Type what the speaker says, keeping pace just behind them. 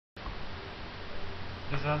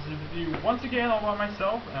guys, with you once again all by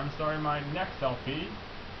myself, and I'm starting my next LP.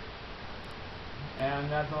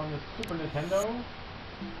 And that's on the Super Nintendo,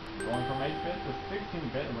 going from 8-bit to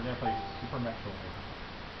 16-bit, and we're going to play Super Metroid.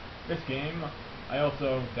 This game, I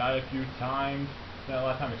also died a few times, spent a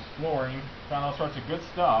lot of time exploring, found all sorts of good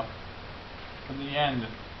stuff, but in the end,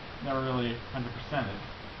 never really 100%ed.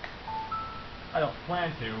 I don't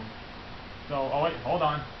plan to. So, oh wait, hold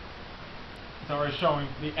on. It's already showing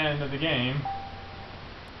the end of the game.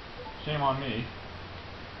 Shame on me.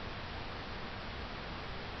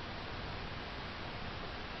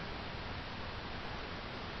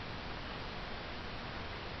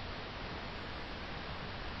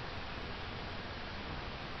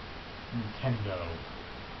 Nintendo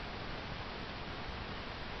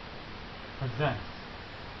presents.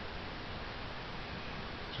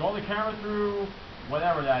 Scroll the camera through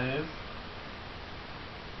whatever that is.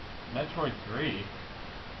 Metroid 3.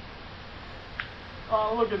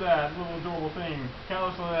 Oh, look at that little adorable thing. Kind of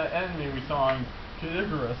looks like that enemy we saw in Kid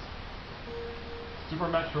Icarus. Super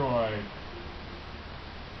Metroid.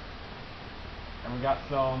 And we got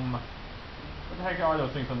some... What the heck are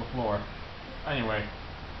those things on the floor? Anyway.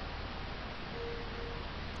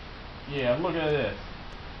 Yeah, look at this.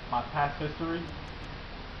 My past history.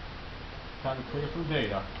 Time to clear some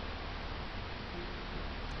data.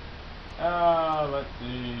 Let's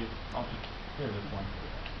see. I'll just clear this one.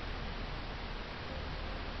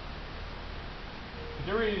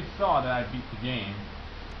 You already saw that I beat the game.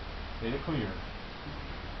 Data cleared.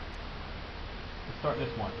 Let's start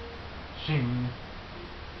this one. Shing.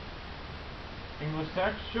 English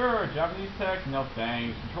text? Sure. Japanese text? No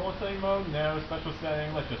thanks. Control setting mode? No. Special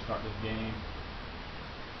setting? Let's just start this game.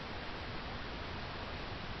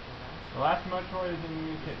 The last Metroid is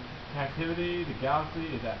in captivity. The galaxy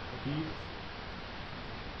is at peace.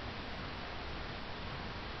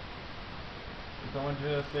 Is someone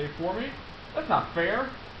to save for me? That's not fair.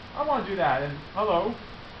 I want to do that. And hello,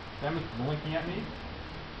 Sam is blinking at me.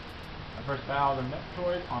 I first battled the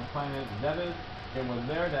Metroid on planet Zebes. It was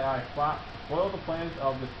there that I spoiled the plans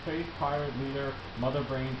of the space pirate leader Mother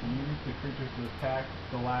Brain to use the creatures to attack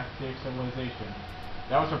galactic civilization.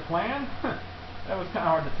 That was her plan? That was kind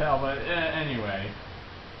of hard to tell, but anyway.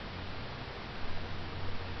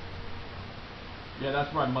 Yeah,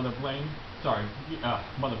 that's right, Mother Brain. Sorry,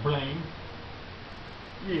 Mother Brain.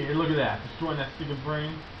 Yeah, look at that, destroying that stupid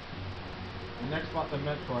brain. The next spot the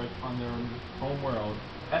Metroid on their home world,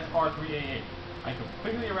 SR388. I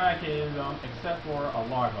completely eradicated them except for a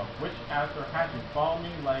larva, which after hatching followed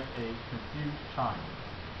me like a confused child.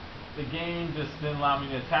 The game just didn't allow me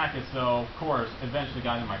to attack it, so of course, eventually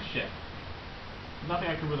got in my ship. Nothing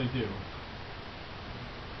I could really do.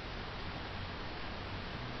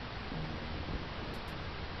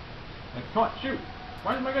 Like, come on, shoot!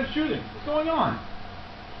 Why is my gun shooting? What's going on?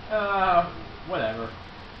 Whatever.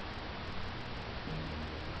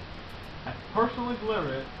 I personally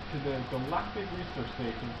delivered it to the Galactic Research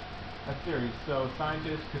Station, a series, so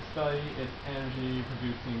scientists could study its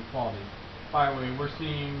energy-producing qualities. By the way, we're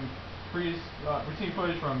seeing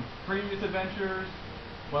footage from previous adventures,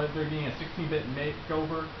 but they're getting a 16-bit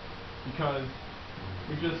makeover because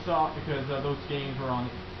we just saw because those games were on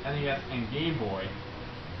NES and Game Boy,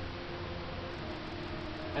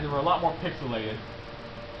 and they were a lot more pixelated.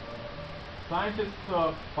 Scientists'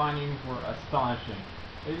 findings were astonishing.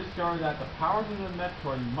 They discovered that the powers of the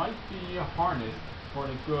Metroid might be harnessed for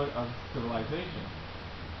the good of civilization.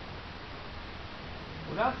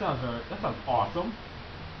 Well, that sounds awesome.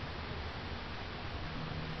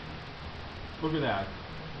 Look at that.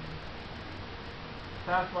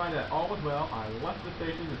 Satisfied that all was well, I left the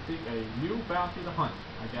station to seek a new bounty to hunt.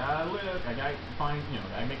 I gotta live. I gotta find,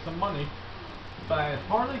 gotta make some money. But I had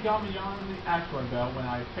hardly got beyond the asteroid belt when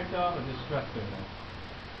I picked up a distress signal.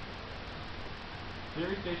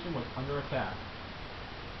 Theory station was under attack.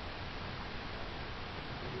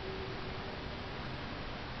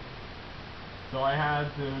 So I had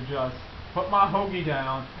to just put my hoagie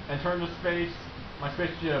down and turn my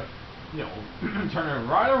spaceship, turn it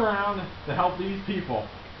right around to help these people.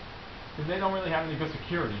 Because they don't really have any good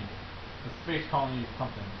security. The space colony is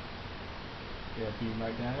something. Get a beam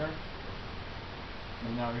right down there.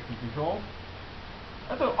 And now we can control.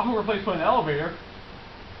 That's an awkward place to put an elevator.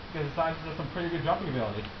 Because the science has some pretty good jumping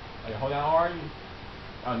ability. Like, hold down R.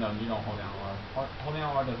 Oh no, you don't hold down R. Holding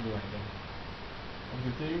down R doesn't do anything. As you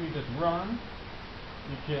can see, we just run.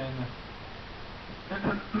 You can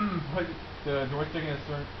put the joystick in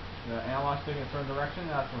the analog stick in a certain direction.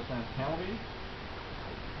 That's where Sam's camel be.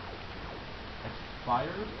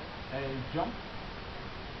 Expires. A jump.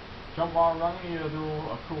 Jump while running, you do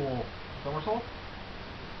a cool somersault.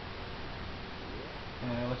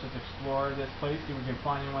 And let's just explore this place, see if we can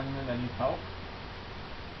find anyone that needs help.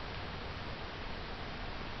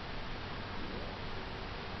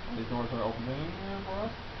 These doors are opening for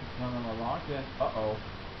us. None of them are locked. Then, uh-oh.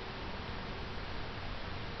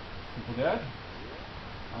 People dead?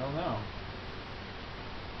 I don't know.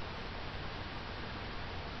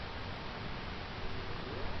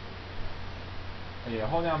 Oh, yeah,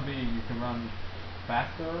 hold down B, you can run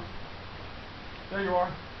faster. There you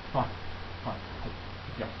are. Come on. Come on.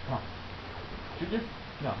 Let's go. Come on. Shoot you?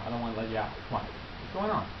 No, I don't want to let you out. Come on. What's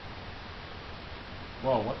going on?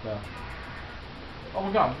 Whoa, what the? Oh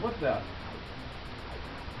my god, what the?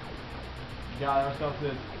 We got ourselves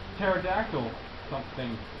this pterodactyl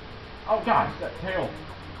something. Oh gosh, that tail.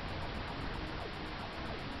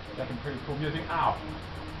 That's some pretty cool music. Ow.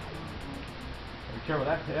 Be careful,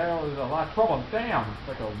 that tail is a lot of trouble. Damn, it's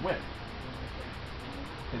like a whip.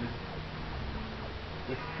 Okay,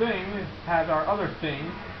 this thing has our other thing.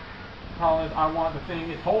 The problem is I want the thing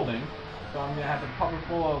it's holding, so I'm gonna have to cover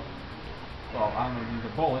full of, well, I don't know if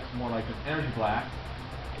these are bullets, more like just energy blast.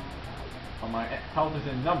 Well, my health is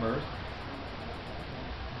in numbers.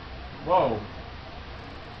 Whoa.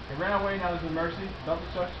 It ran away, now there's an emergency.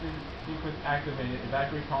 Self-destruct sequence activated.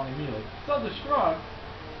 Evacuate colony immediately. Self-destruct?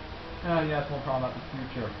 Oh yeah, that's one problem about the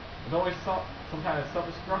future. There's always some kind of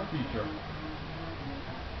self-destruct feature.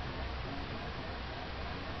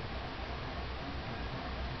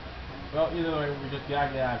 Well, either way, we just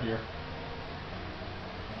gotta get out of here.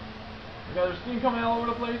 We got their steam coming all over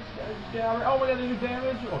the place. Gotta just get out of here. Oh, we gotta do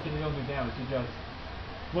damage? Okay, you don't do damage, you just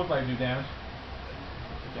look like you do damage.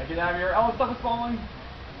 Gotta get out of here. Oh, stuff is falling.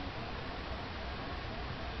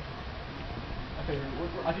 Okay,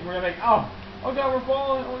 I think we're gonna make. Oh god, we're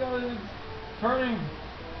falling. Oh god, it's turning.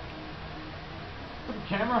 Put the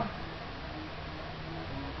camera.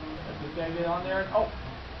 Let's just gotta get on there. Oh,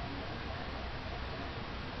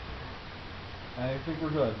 I think we're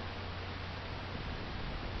good.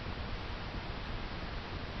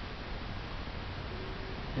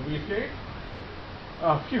 Did we escape?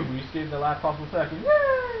 Oh, phew, we escaped the last possible second.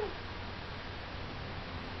 Yay!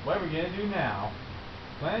 What are we gonna do now?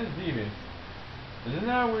 Planet Zebus. Isn't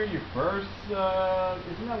that where you first, isn't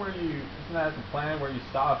that the planet where you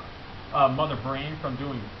stop Mother Brain from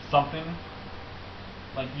doing something?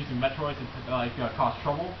 Like using Metroid to, like, cause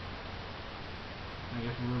trouble? I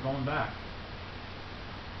guess we were going back.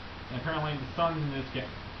 And apparently the suns in this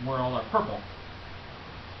world are purple.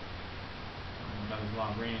 That is a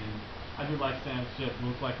lot of rain. I do like Sam's ship,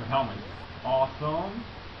 looks like her helmet. Awesome.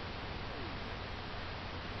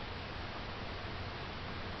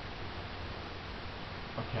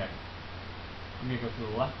 Okay. I'm gonna go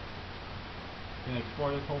to the left. Gonna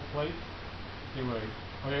explore this whole place. See where.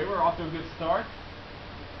 Okay, we're off to a good start.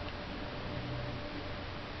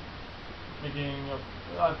 Making.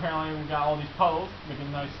 Apparently, we got all these puddles,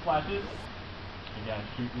 making nice splashes. We gotta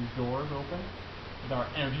shoot these doors open with our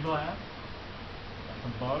energy blast. Got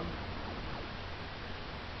some bugs.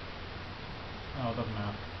 Oh, it doesn't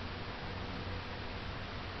matter.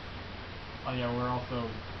 Oh yeah, we're also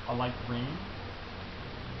a light green.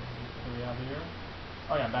 What do we have here?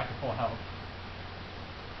 Oh yeah, back to full health.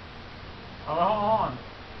 Oh, hold on!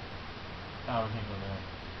 Oh, we can't go there.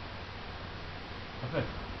 What's this?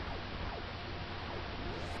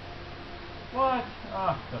 What?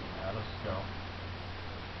 Ah, doesn't matter, let's just go.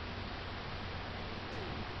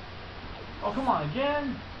 Oh, come on,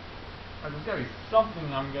 again? Right, there's gotta be something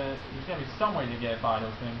there's gotta be some way to get by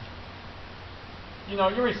those things. You know,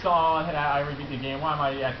 you already saw that I already beat the game. Why am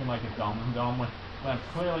I acting like it's dumb when I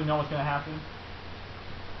clearly know what's gonna happen?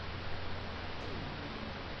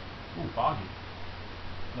 Ooh, foggy.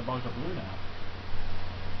 The bugs are blue now.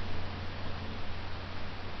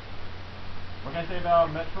 What can I say about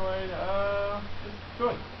Metroid? It's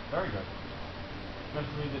good. Very good.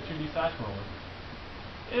 Especially the 2D side scroller.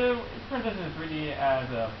 It presents in 3D as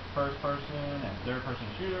a first person and third person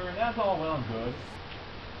shooter, and that's all well and good.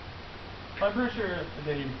 But I'm pretty sure if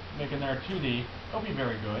they make it their 2D, it'll be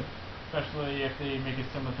very good. Especially if they make it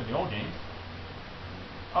similar to the old games.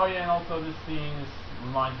 Oh yeah, and also this scene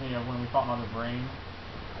reminds me of when we fought Mother Brain.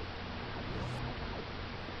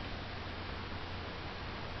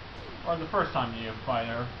 Or the first time you fight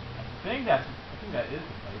her. I think that is the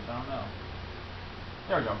place, I don't know.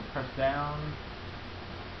 There we go, press down.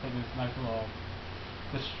 Take this nice little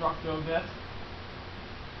Destructo disc.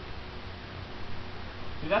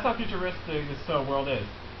 See, that's how futuristic this world is.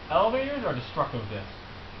 Elevators or Destructo discs.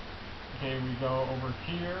 Okay, we go over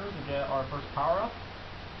here to get our first power up.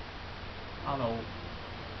 I don't know.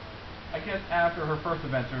 I guess after her first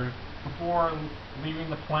adventure, before leaving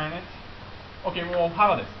the planet. Okay, well,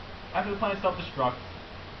 how about this? After the planet self-destructs,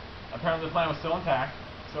 apparently the plan was still intact,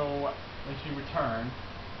 so when she returned...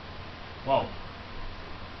 Whoa.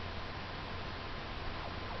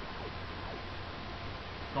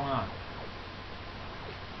 What's going on?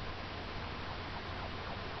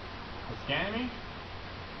 It's scanning me?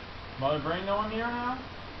 Mother Brain know I'm here now?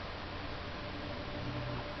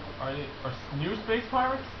 Are new space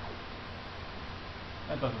pirates?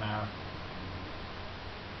 That doesn't matter.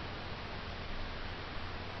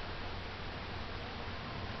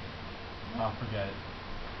 Oh, forget it.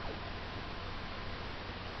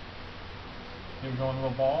 Here we go in a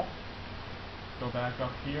little ball. Go back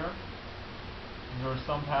up here. There were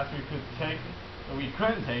some paths we could take that we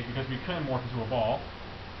couldn't take because we couldn't morph into a ball.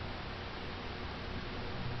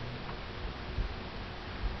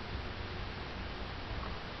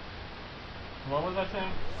 What was I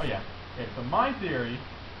saying? Oh yeah. Okay, so my theory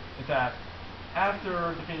is that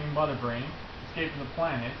after defeating Mother Brain, escaping the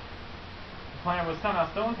planet was somehow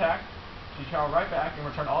still intact. She traveled right back and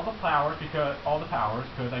returned all the powers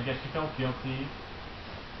because I guess she felt guilty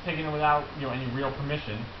taking it without any real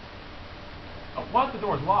permission. Oh, what? The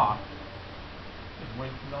door's locked. Just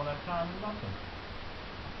wasted all that time and nothing.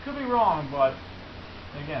 Could be wrong, but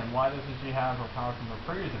again, why doesn't she have her power from her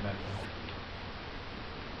previous adventure?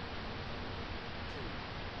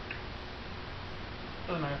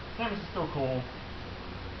 Doesn't matter. Samus is still cool.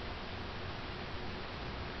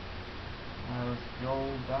 Let's go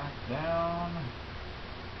back down.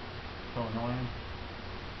 So annoying.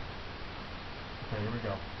 Okay, here we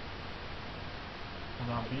go.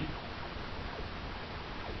 Hold on, beat.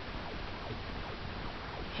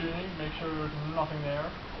 Shooting, make sure there's nothing there.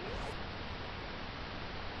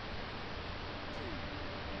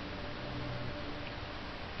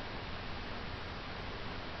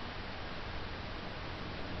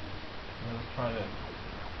 Let's try this.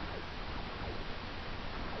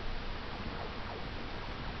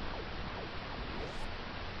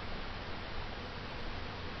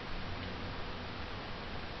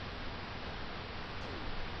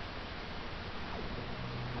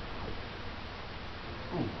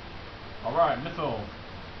 Ooh. Alright, missile.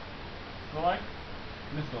 Select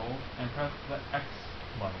missile and press the X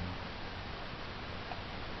button.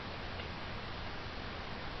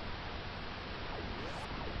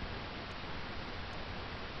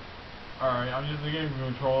 Alright, I'm using the game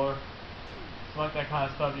controller. Select that kind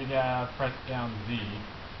of stuff, you gotta press down Z.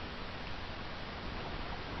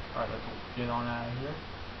 Alright, let's get on out of here.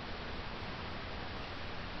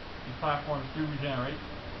 These platforms do regenerate.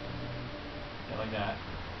 Yeah, like that.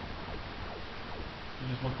 They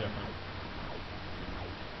just look different.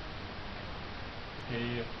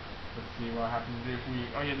 Okay, let's see what happens if we...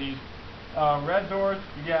 Oh yeah, these red doors,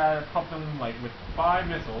 you gotta pump them like with 5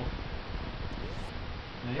 missiles.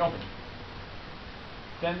 And they open.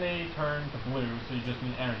 Then they turn to blue, so you just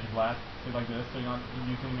need energy blast. So like this, so you're not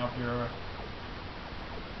using up your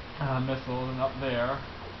missiles. And up there,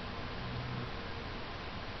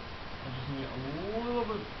 I just need a little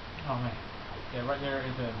bit... Oh man. Yeah, right there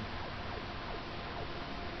is an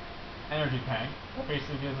energy tank.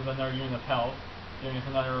 Basically gives us another unit of health, giving us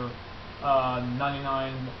another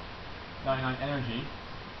 99 energy.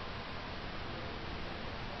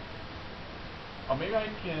 Oh, maybe I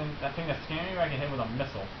can, that thing that's scanning, maybe I can hit with a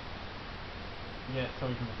missile. Yeah, so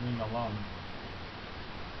we can just leave him alone.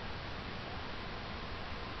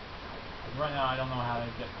 Right now I don't know how to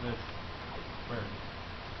get this. Where?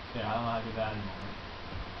 Yeah, I don't know how to do that anymore.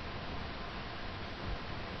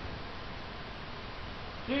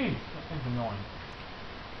 Jeez, that thing's annoying.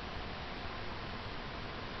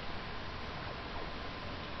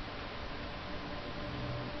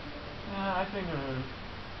 I think I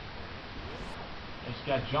just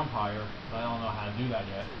gotta jump higher, but I don't know how to do that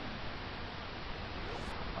yet.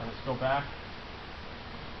 Alright, let's go back.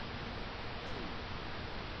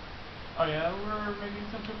 Oh yeah, we're making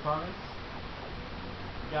some good progress.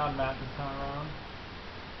 We got a map this time around.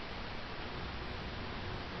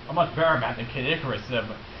 A much better map than Kid Icarus, but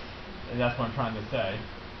that's what I'm trying to say.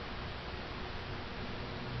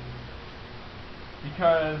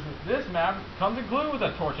 Because this map comes included with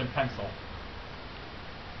a torch and pencil.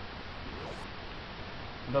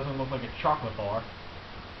 It doesn't look like a chocolate bar.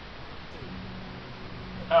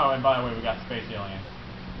 Oh, and by the way, we got space aliens.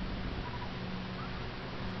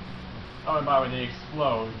 Oh, and by the way, they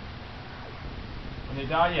explode. When they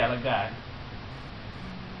die, yeah, like that.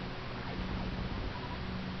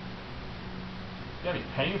 It's gotta be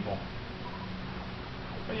painful.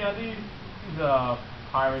 But yeah, these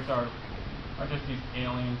pirates are just these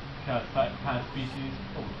alien kind of species.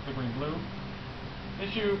 Oh, flickering blue. They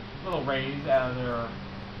shoot little rays out of their,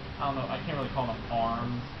 I don't know, I can't really call them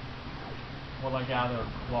arms. More but like out of their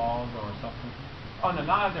claws or something. Oh no,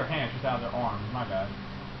 not out of their hands, just out of their arms. My bad.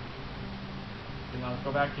 So now let's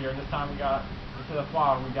go back here. This time we got, instead of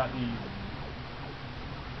flower, we got these.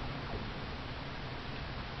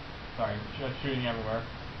 Sorry, just shooting everywhere.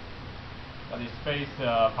 Got these space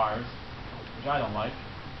pirates, which I don't like.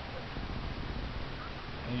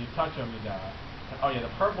 And you touch them, you die. Oh yeah,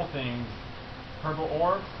 the purple things, purple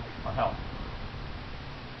orbs, are health.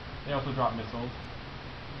 They also drop missiles.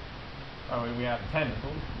 Oh, we have 10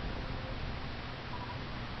 missiles.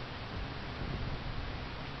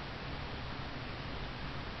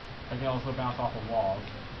 I can also bounce off of walls.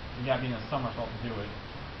 You gotta be in a somersault to do it.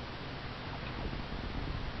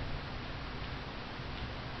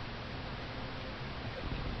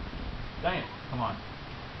 Dang it, come on.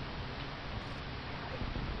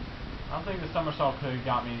 I don't think the somersault could have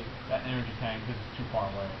got me that energy tank because it's too far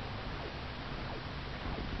away.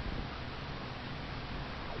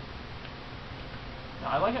 Now,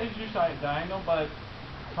 I like how you shoot diagonal, but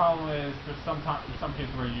the problem is there's some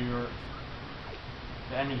cases where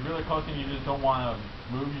the enemy's really close and you just don't want to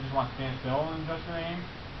move, you just want to stand still and adjust your aim.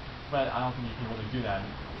 But I don't think you can really do that.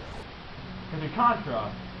 Because in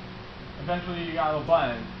Contra, eventually you got a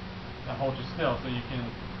button that holds you still so you can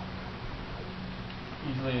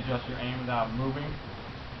easily adjust your aim without moving.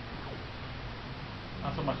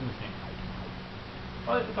 Not so much in this game.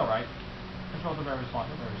 But it's alright. Controls are very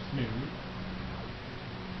responsive, very smooth.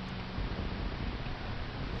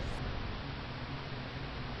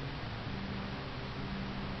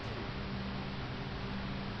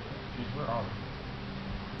 Jeez, where are we?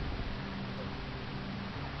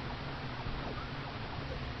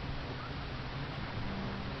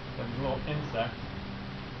 Got these little insects.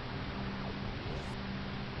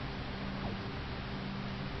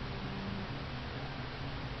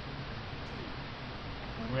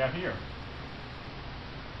 What do we have here?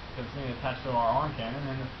 Got this thing attached to our arm cannon,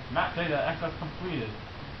 and map data access completed.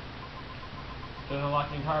 Doesn't unlock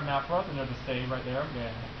the entire map for us, and there's a save right there.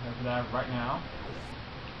 Okay, head for that right now.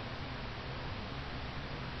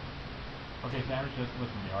 Okay, Sandwich, just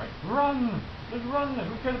listen to me, alright? Run! Just run!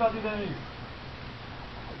 Who cares about these enemies?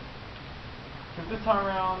 Because this time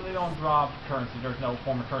around, they don't drop currency. There's no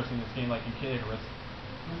form of currency in this game like in Kid Icarus.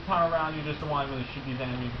 This time around, you just don't want to really shoot these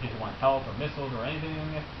enemies because you want health or missiles or anything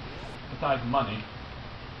besides money.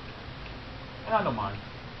 And I don't mind.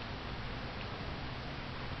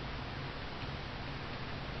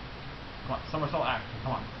 Come on, somersault action,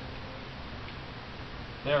 come on.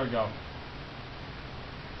 There we go.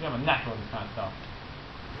 We have a knack for this kind of stuff.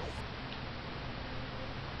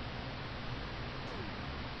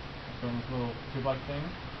 Let's go in this little tube-like thing.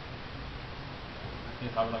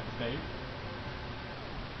 Yes, I would like to save.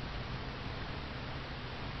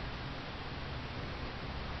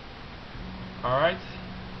 Alright,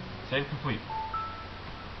 save complete.